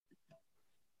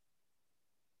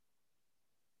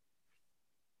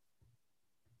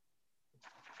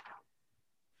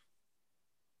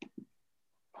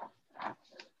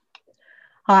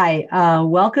Hi,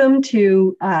 welcome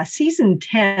to season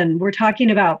 10. We're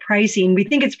talking about pricing. We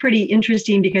think it's pretty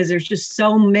interesting because there's just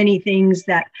so many things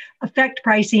that affect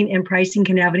pricing and pricing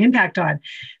can have an impact on.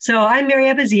 So I'm Mary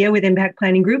Apazia with Impact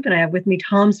Planning Group, and I have with me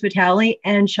Tom Spitali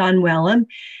and Sean Wellham.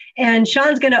 And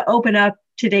Sean's going to open up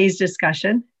today's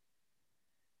discussion.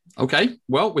 Okay,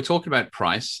 well, we're talking about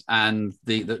price, and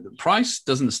the price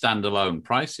doesn't stand alone.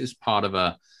 Price is part of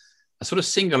a sort of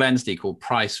single entity called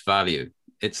price value.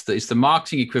 It's the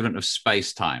marketing equivalent of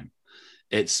space-time.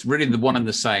 It's really the one and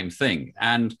the same thing.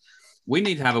 And we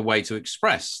need to have a way to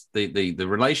express the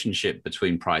relationship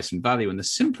between price and value. And the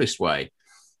simplest way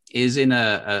is in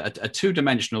a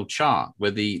two-dimensional chart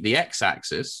where the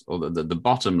x-axis, or the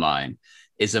bottom line,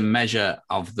 is a measure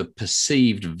of the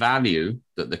perceived value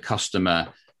that the customer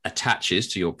attaches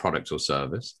to your product or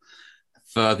service.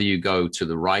 Further you go to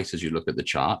the right as you look at the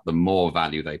chart, the more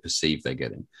value they perceive they're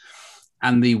getting.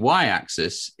 And the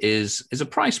y-axis is a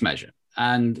price measure.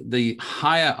 And the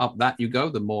higher up that you go,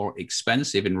 the more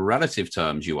expensive in relative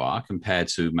terms you are compared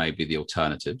to maybe the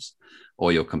alternatives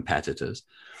or your competitors.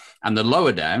 And the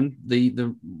lower down,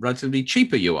 the relatively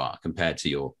cheaper you are compared to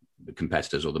your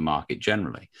competitors or the market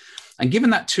generally. And given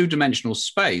that two-dimensional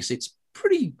space, it's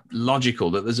pretty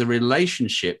logical that there's a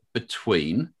relationship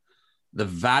between the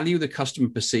value the customer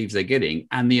perceives they're getting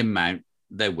and the amount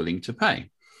they're willing to pay.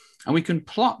 And we can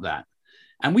plot that.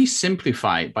 And we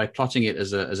simplify it by plotting it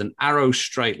as an arrow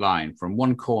straight line from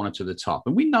one corner to the top.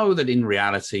 And we know that in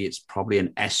reality, it's probably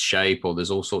an S shape or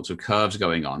there's all sorts of curves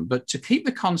going on. But to keep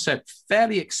the concept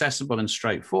fairly accessible and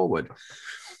straightforward,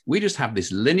 we just have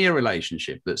this linear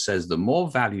relationship that says the more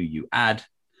value you add,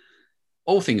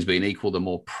 all things being equal, the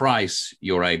more price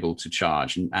you're able to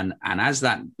charge. And as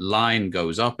that line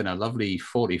goes up in a lovely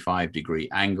 45-degree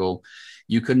angle,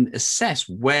 you can assess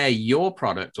where your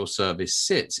product or service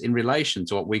sits in relation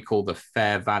to what we call the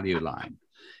fair value line.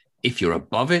 If you're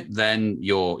above it, then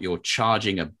you're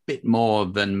charging a bit more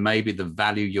than maybe the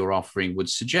value you're offering would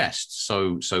suggest.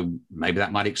 So maybe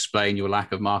that might explain your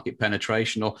lack of market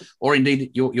penetration or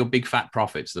indeed your big fat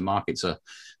profits. The market's a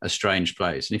strange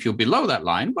place. And if you're below that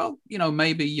line, well,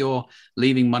 maybe you're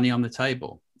leaving money on the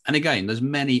table. And again, there's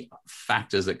many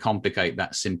factors that complicate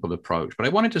that simple approach. But I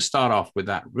wanted to start off with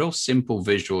that real simple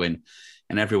visual in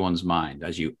everyone's mind.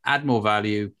 As you add more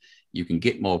value, you can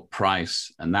get more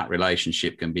price, and that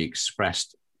relationship can be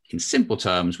expressed in simple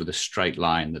terms with a straight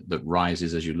line that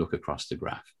rises as you look across the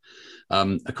graph.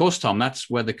 Of course, Tom, that's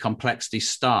where the complexity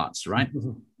starts, right?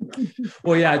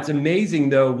 Well, yeah, it's amazing,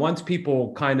 though, once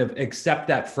people kind of accept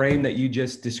that frame that you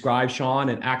just described, Sean,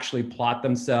 and actually plot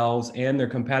themselves and their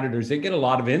competitors, they get a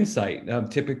lot of insight.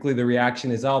 Typically, the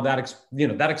reaction is, "Oh, that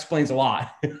explains a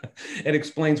lot. It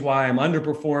explains why I'm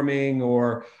underperforming,"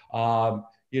 or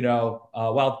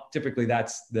well, typically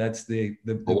that's the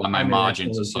or my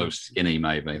margins are so skinny,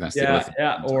 maybe. That's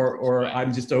or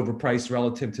I'm just overpriced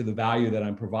relative to the value that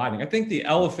I'm providing. I think the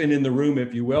elephant in the room,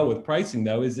 if you will, with pricing,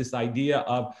 though, is this idea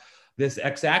of this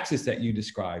x-axis that you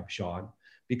described, Sean,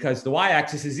 because the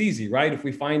y-axis is easy, right? If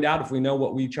we know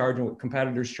what we charge and what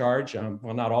competitors charge,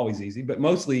 well, not always easy, but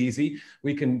mostly easy,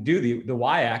 we can do the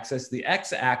y-axis. The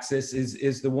x-axis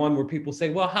is the one where people say,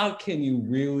 well, how can you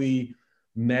really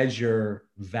measure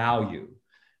value?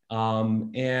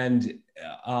 The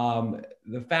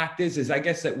fact is I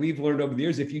guess that we've learned over the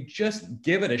years, if you just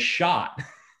give it a shot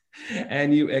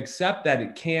and you accept that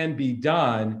it can be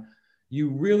done, you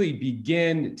really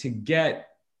begin to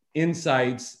get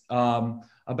insights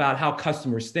about how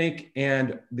customers think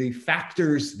and the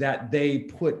factors that they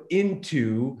put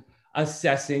into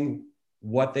assessing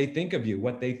what they think of you,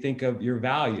 what they think of your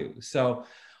value. So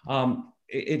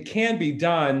it can be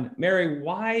done. Mary,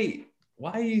 why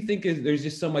do you think there's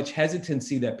just so much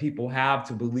hesitancy that people have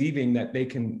to believing that they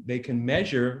can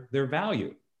measure their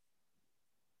value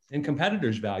and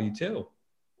competitors' value too?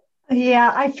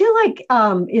 Yeah, I feel like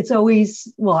it's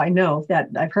always, well, I know that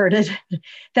I've heard it,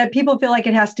 that people feel like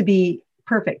it has to be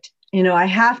perfect. I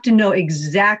have to know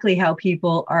exactly how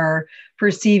people are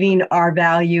perceiving our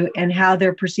value and how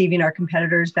they're perceiving our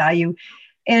competitors' value.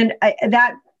 And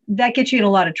that gets you in a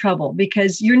lot of trouble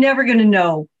because you're never going to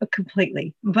know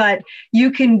completely, but you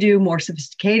can do more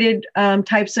sophisticated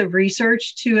types of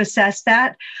research to assess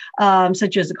that,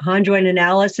 such as a conjoint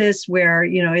analysis, where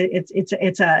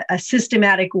it's a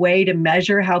systematic way to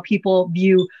measure how people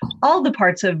view all the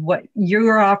parts of what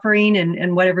you're offering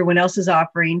and what everyone else is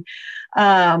offering.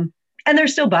 And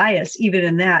there's still bias even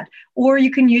in that. Or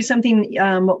you can use something,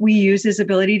 what we use is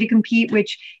ability to compete,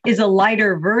 which is a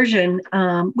lighter version,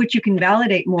 which you can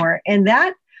validate more. And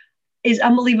that is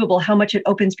unbelievable how much it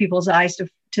opens people's eyes to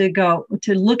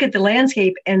look at the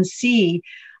landscape and see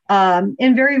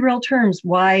in very real terms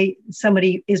why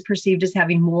somebody is perceived as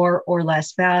having more or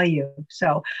less value.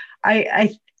 So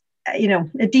it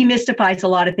demystifies a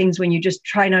lot of things when you just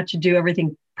try not to do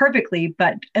everything perfectly,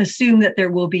 but assume that there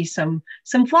will be some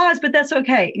flaws, but that's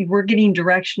okay. We're getting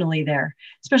directionally there,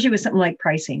 especially with something like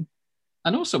pricing.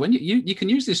 And also, when you can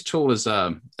use this tool as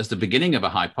the beginning of a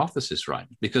hypothesis, right?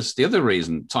 Because the other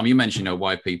reason, Tom, you mentioned,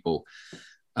 why people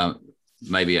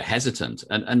maybe are hesitant,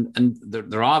 and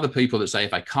there are the people that say,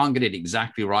 if I can't get it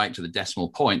exactly right to the decimal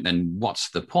point, then what's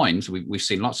the point? We've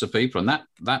seen lots of people, and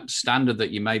that standard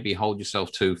that you maybe hold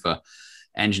yourself to for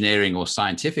engineering or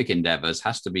scientific endeavors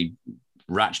has to be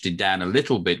ratcheted down a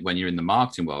little bit when you're in the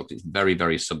marketing world. It's very,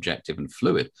 very subjective and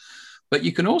fluid. But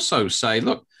you can also say,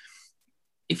 look,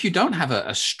 if you don't have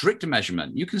a strict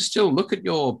measurement, you can still look at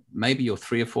maybe your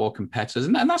 3 or 4 competitors.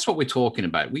 And that's what we're talking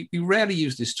about. We rarely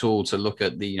use this tool to look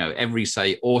at every,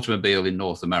 say, automobile in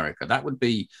North America. That would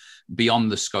be beyond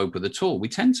the scope of the tool. We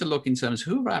tend to look in terms of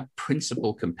who are our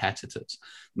principal competitors.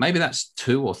 Maybe that's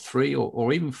 2 or 3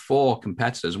 or even 4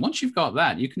 competitors. And once you've got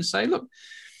that, you can say, look,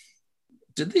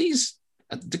 do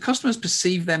customers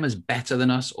perceive them as better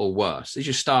than us or worse? Is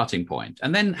your starting point.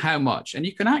 And then how much? And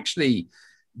you can actually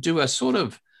do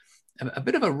a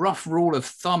bit of a rough rule of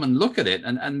thumb and look at it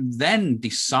and then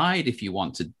decide if you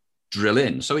want to drill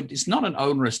in. So it's not an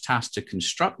onerous task to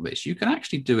construct this. You can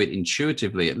actually do it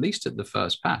intuitively, at least at the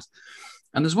first pass.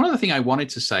 And there's one other thing I wanted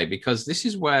to say, because this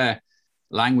is where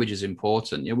language is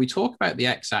important. We talk about the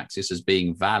x-axis as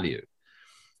being value,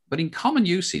 but in common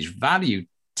usage, value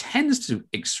tends to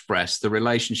express the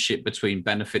relationship between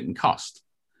benefit and cost.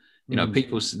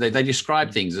 People, they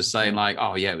describe things as saying like,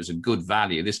 oh yeah, it was a good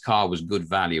value. This car was good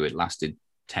value. It lasted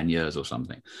 10 years or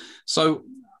something. So,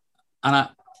 and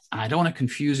I don't want to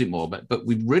confuse it more, but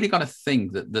we've really got to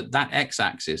think that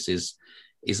x-axis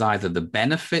is either the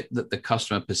benefit that the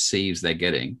customer perceives they're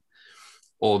getting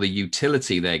or the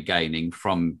utility they're gaining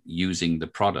from using the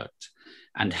product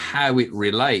and how it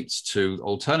relates to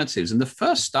alternatives. And the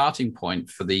first starting point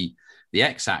for the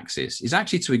x-axis is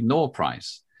actually to ignore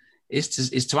price. Is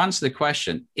to answer the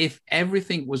question, if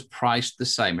everything was priced the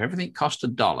same, everything cost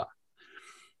 $1,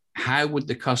 how would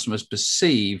the customers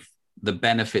perceive the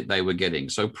benefit they were getting?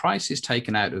 So price is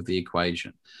taken out of the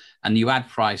equation and you add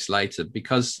price later,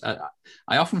 because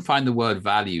I often find the word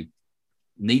value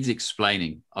needs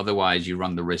explaining. Otherwise, you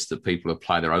run the risk that people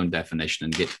apply their own definition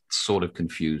and get sort of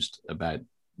confused about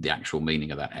the actual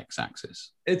meaning of that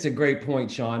x-axis. It's a great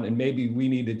point, Sean, and maybe we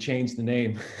need to change the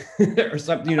name or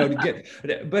something, to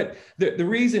get. But the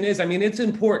reason is, it's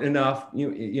important enough,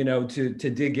 to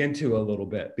dig into a little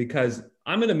bit, because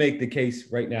I'm going to make the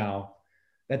case right now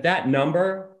that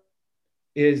number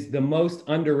is the most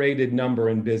underrated number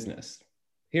in business.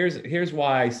 Here's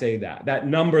why I say that. That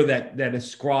number that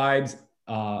ascribes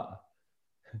a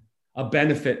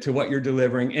benefit to what you're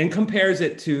delivering and compares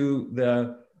it to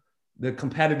the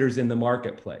competitors in the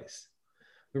marketplace.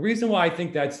 The reason why I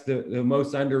think that's the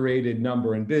most underrated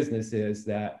number in business is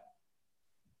that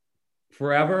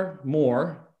forever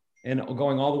more, and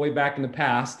going all the way back in the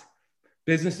past,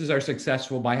 businesses are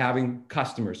successful by having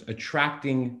customers,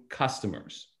 attracting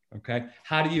customers, okay?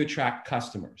 How do you attract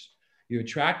customers? You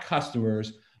attract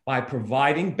customers by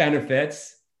providing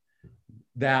benefits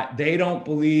that they don't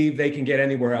believe they can get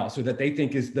anywhere else, or that they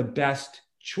think is the best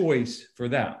choice for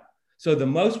them. So the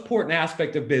most important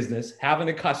aspect of business, having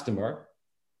a customer,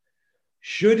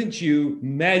 shouldn't you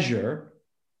measure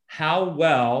how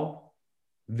well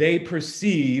they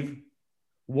perceive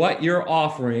what you're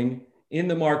offering in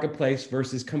the marketplace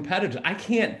versus competitors? I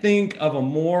can't think of a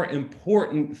more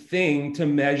important thing to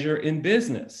measure in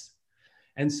business.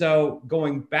 And so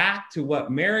going back to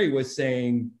what Mary was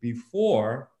saying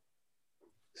before,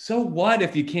 so what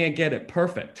if you can't get it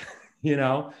perfect? You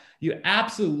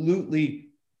absolutely.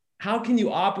 How can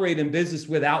you operate in business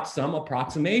without some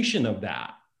approximation of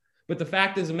that? But the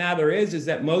fact of the matter is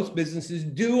that most businesses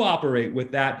do operate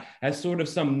with that as sort of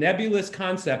some nebulous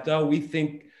concept. Oh, we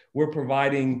think we're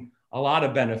providing a lot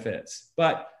of benefits,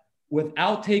 but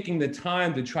without taking the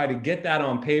time to try to get that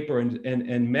on paper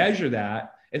and measure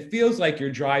that, it feels like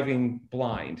you're driving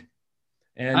blind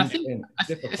and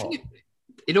difficult.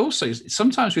 It also,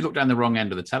 sometimes we look down the wrong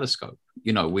end of the telescope.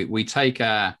 We take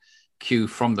our cue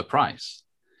from the price.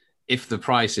 If the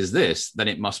price is this, then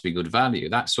it must be good value.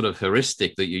 That sort of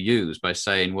heuristic that you use by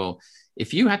saying, well,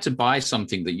 if you had to buy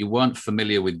something that you weren't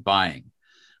familiar with buying,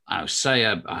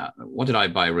 what did I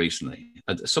buy recently?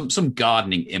 Some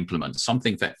gardening implement,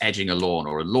 something for edging a lawn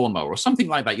or a lawnmower or something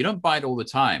like that. You don't buy it all the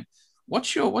time.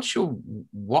 What's your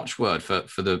watchword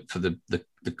for the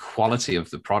quality of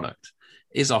the product?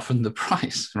 is often the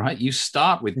price, right? You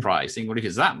start with price, think, well, if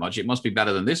it's that much, it must be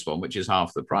better than this one, which is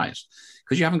half the price,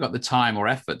 because you haven't got the time or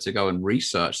effort to go and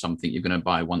research something you're going to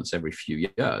buy once every few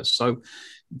years. So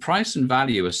price and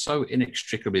value are so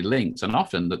inextricably linked. And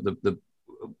often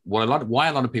why a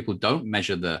lot of people don't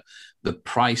measure the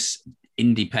price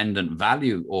independent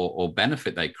value or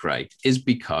benefit they create is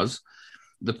because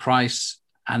the price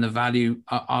and the value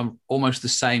are almost the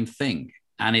same thing.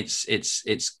 And it's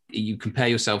you compare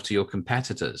yourself to your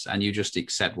competitors and you just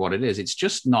accept what it is. It's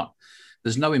just not,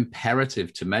 there's no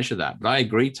imperative to measure that. But I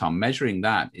agree, Tom, measuring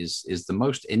that is the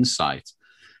most insight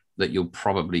that you'll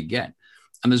probably get.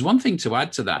 And there's one thing to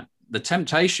add to that. The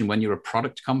temptation when you're a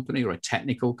product company or a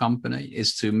technical company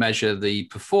is to measure the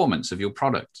performance of your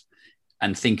product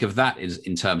and think of that as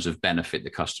in terms of benefit the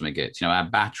customer gets. You know, our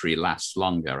battery lasts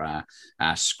longer,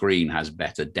 our screen has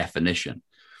better definition.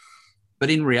 But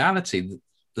in reality,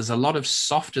 there's a lot of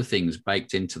softer things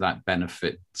baked into that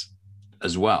benefit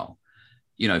as well.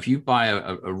 You know, if you buy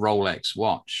a Rolex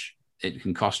watch, it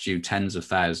can cost you tens of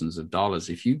thousands of dollars.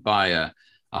 If you buy a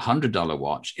 $100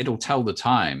 watch, it'll tell the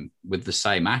time with the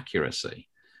same accuracy.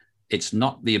 It's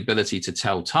not the ability to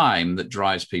tell time that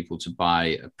drives people to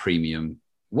buy a premium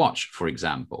watch, for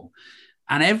example.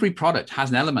 And every product has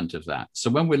an element of that. So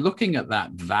when we're looking at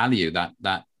that value,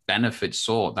 that benefit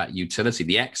sort, that utility,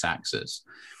 the x-axis,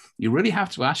 you really have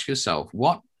to ask yourself,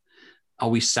 what are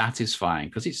we satisfying?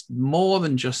 Because it's more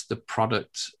than just the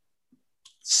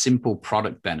simple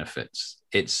product benefits.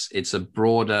 It's a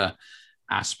broader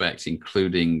aspect,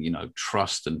 including, you know,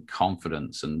 trust and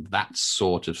confidence and that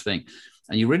sort of thing.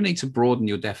 And you really need to broaden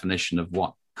your definition of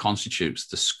what constitutes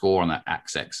the score on that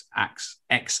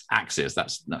x-axis.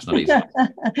 That's not easy.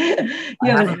 You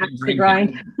haven't had to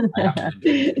grind.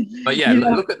 But yeah,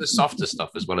 look at the softer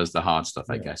stuff as well as the hard stuff,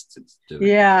 I guess, to do it.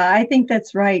 Yeah, I think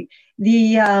that's right.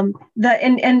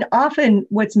 And often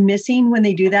what's missing when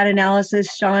they do that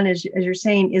analysis, Sean, as you're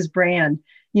saying, is brand.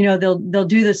 You know, they'll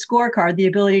do the scorecard, the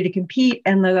ability to compete,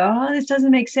 and they'll go, oh, this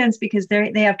doesn't make sense because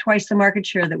they have twice the market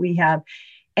share that we have.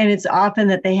 And it's often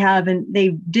that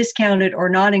they've discounted or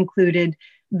not included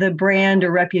the brand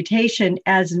or reputation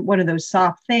as one of those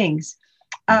soft things.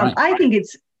 Right. I think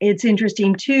it's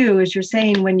interesting too, as you're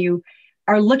saying, when you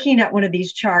are looking at one of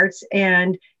these charts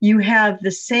and you have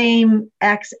the same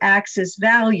x-axis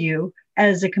value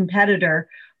as a competitor,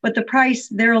 but the price,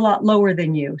 they're a lot lower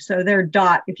than you. So their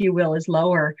dot, if you will, is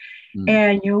lower.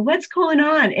 And, you know, what's going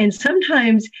on? And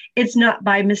sometimes it's not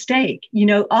by mistake. You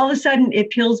know, all of a sudden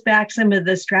it peels back some of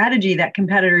the strategy that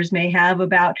competitors may have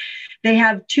about they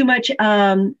have too much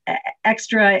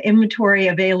extra inventory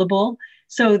available.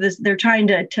 So they're trying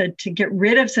to get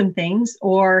rid of some things,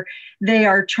 or they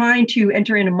are trying to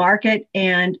enter in a market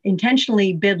and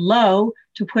intentionally bid low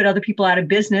to put other people out of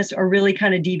business or really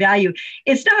kind of devalue.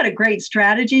 It's not a great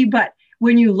strategy, but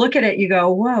when you look at it, you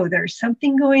go, whoa, there's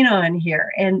something going on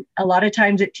here. And a lot of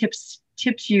times it tips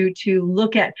you to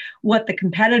look at what the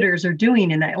competitors are doing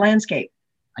in that landscape.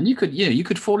 And you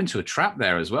could fall into a trap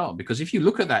there as well, because if you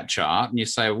look at that chart and you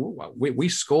say, well, we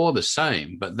score the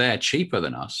same, but they're cheaper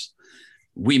than us,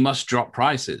 we must drop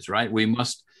prices, right?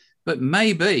 But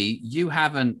maybe you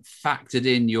haven't factored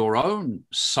in your own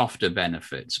softer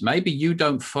benefits. Maybe you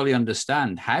don't fully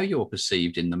understand how you're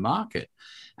perceived in the market.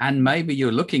 And maybe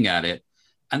you're looking at it.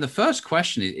 And the first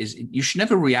question is you should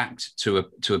never react to a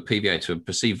PVA, to a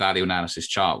perceived value analysis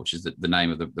chart, which is the name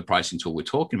of the pricing tool we're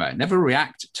talking about. Never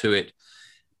react to it.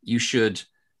 You should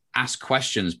ask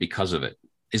questions because of it,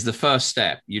 is the first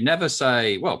step. You never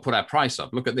say, well, put our price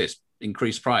up. Look at this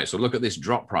increased price, or look at this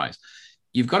drop price.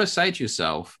 You've got to say to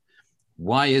yourself,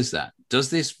 why is that? Does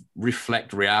this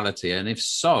reflect reality? And if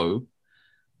so,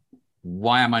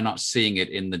 why am I not seeing it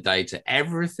in the data?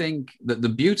 Everything, the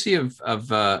beauty of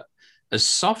as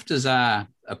soft as our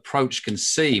approach can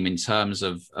seem in terms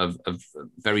of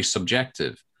very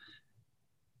subjective,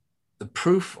 the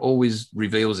proof always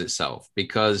reveals itself,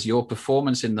 because your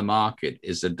performance in the market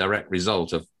is a direct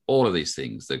result of all of these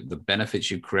things, the benefits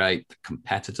you create, the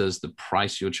competitors, the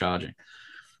price you're charging.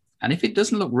 And if it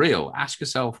doesn't look real, ask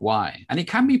yourself why. And it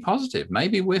can be positive.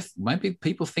 Maybe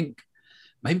people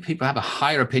have a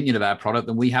higher opinion of our product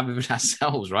than we have of it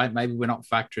ourselves, right? Maybe we're not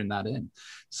factoring that in.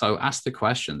 So ask the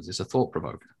questions. It's a thought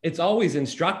provoker. It's always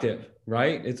instructive,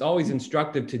 right? It's always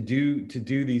instructive to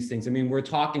do these things. I mean, we're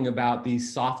talking about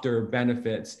these softer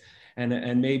benefits,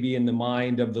 and maybe in the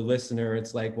mind of the listener,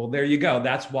 it's like, well, there you go.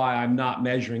 That's why I'm not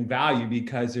measuring value,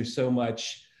 because there's so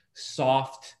much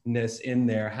softness in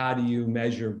there. How do you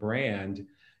measure brand,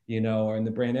 or in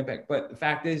the brand impact? But the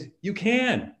fact is, you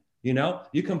can.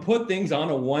 You can put things on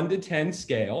a 1 to 10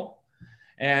 scale,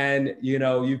 and,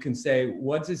 you can say,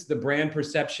 what is the brand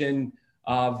perception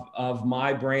of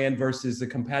my brand versus the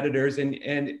competitors.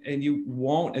 And you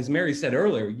won't, as Mary said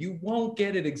earlier, you won't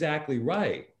get it exactly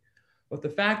right. But the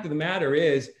fact of the matter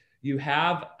is, you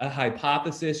have a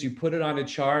hypothesis, you put it on a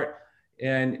chart,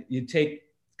 and you take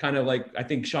kind of like, I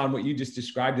think, Sean, what you just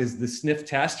described is the sniff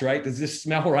test, right? Does this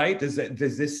smell right? Does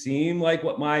this seem like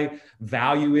what my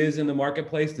value is in the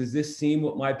marketplace? Does this seem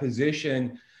what my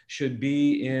position should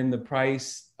be in the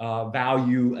price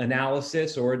value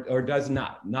analysis, or does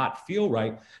not feel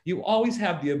right? You always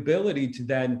have the ability to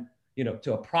then,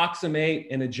 to approximate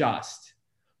and adjust.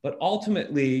 But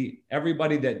ultimately,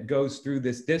 everybody that goes through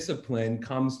this discipline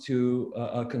comes to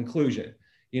a conclusion,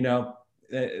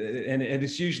 and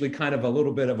it's usually kind of a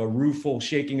little bit of a rueful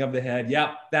shaking of the head.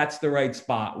 Yep, that's the right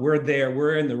spot. We're there.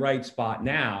 We're in the right spot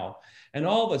now. And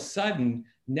all of a sudden,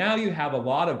 now you have a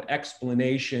lot of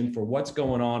explanation for what's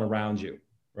going on around you,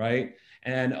 right?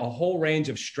 And a whole range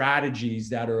of strategies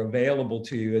that are available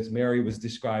to you, as Mary was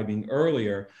describing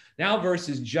earlier. Now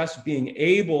versus just being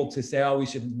able to say, oh, we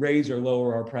should raise or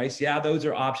lower our price. Yeah, those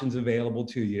are options available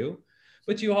to you.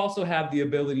 But you also have the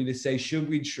ability to say, should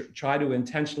we try to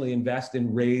intentionally invest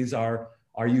and raise our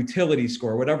utility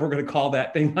score, whatever we're going to call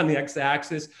that thing on the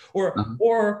x-axis,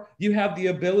 or you have the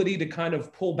ability to kind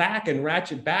of pull back and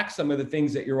ratchet back some of the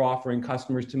things that you're offering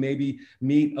customers to maybe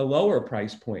meet a lower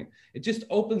price point. It just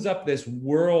opens up this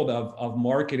world of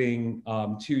marketing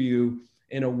to you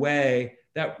in a way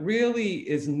that really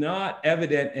is not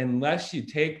evident unless you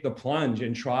take the plunge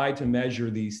and try to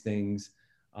measure these things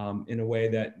in a way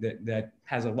that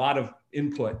has a lot of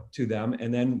input to them,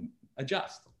 and then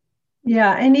adjust.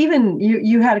 Yeah, and even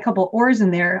you had a couple ors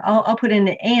in there. I'll put in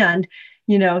the and.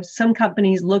 Some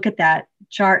companies look at that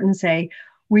chart and say,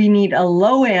 we need a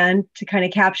low end to kind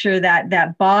of capture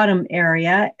that bottom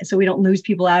area, so we don't lose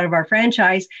people out of our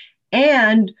franchise.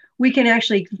 And we can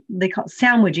actually, they call it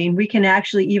sandwiching. We can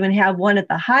actually even have one at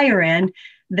the higher end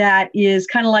that is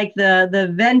kind of like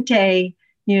the vente,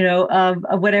 of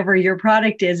whatever your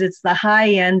product is. It's the high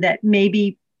end that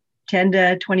maybe 10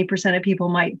 to 20% of people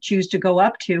might choose to go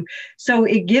up to. So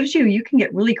it gives you can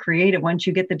get really creative once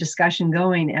you get the discussion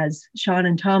going, as Sean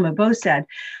and Tom have both said.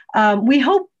 We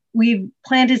hope we've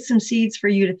planted some seeds for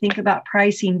you to think about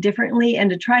pricing differently and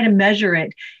to try to measure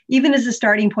it, even as a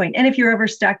starting point. And if you're ever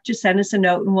stuck, just send us a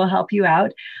note and we'll help you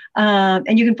out.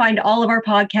 And you can find all of our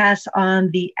podcasts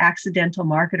on the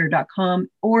accidentalmarketer.com,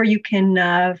 or you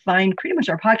can find pretty much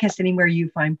our podcast anywhere you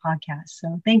find podcasts.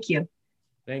 So thank you.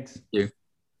 Thanks. Thank you.